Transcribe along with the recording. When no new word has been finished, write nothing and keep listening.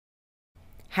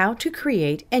How to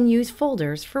create and use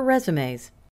folders for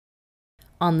resumes.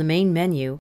 On the main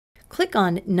menu, click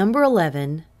on number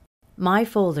 11, My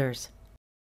Folders.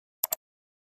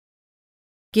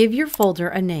 Give your folder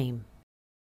a name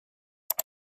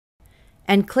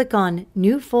and click on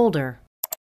New Folder,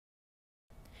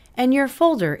 and your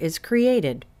folder is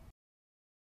created.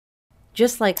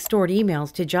 Just like stored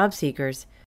emails to job seekers,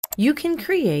 you can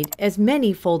create as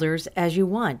many folders as you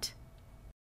want.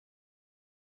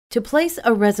 To place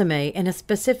a resume in a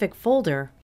specific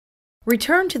folder,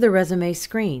 return to the resume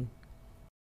screen.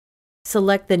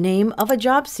 Select the name of a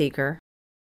job seeker,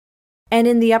 and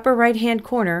in the upper right-hand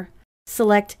corner,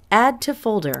 select Add to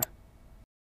Folder.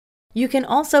 You can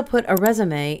also put a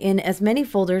resume in as many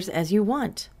folders as you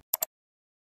want.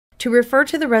 To refer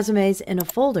to the resumes in a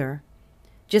folder,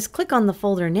 just click on the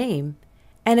folder name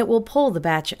and it will pull the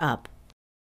batch up.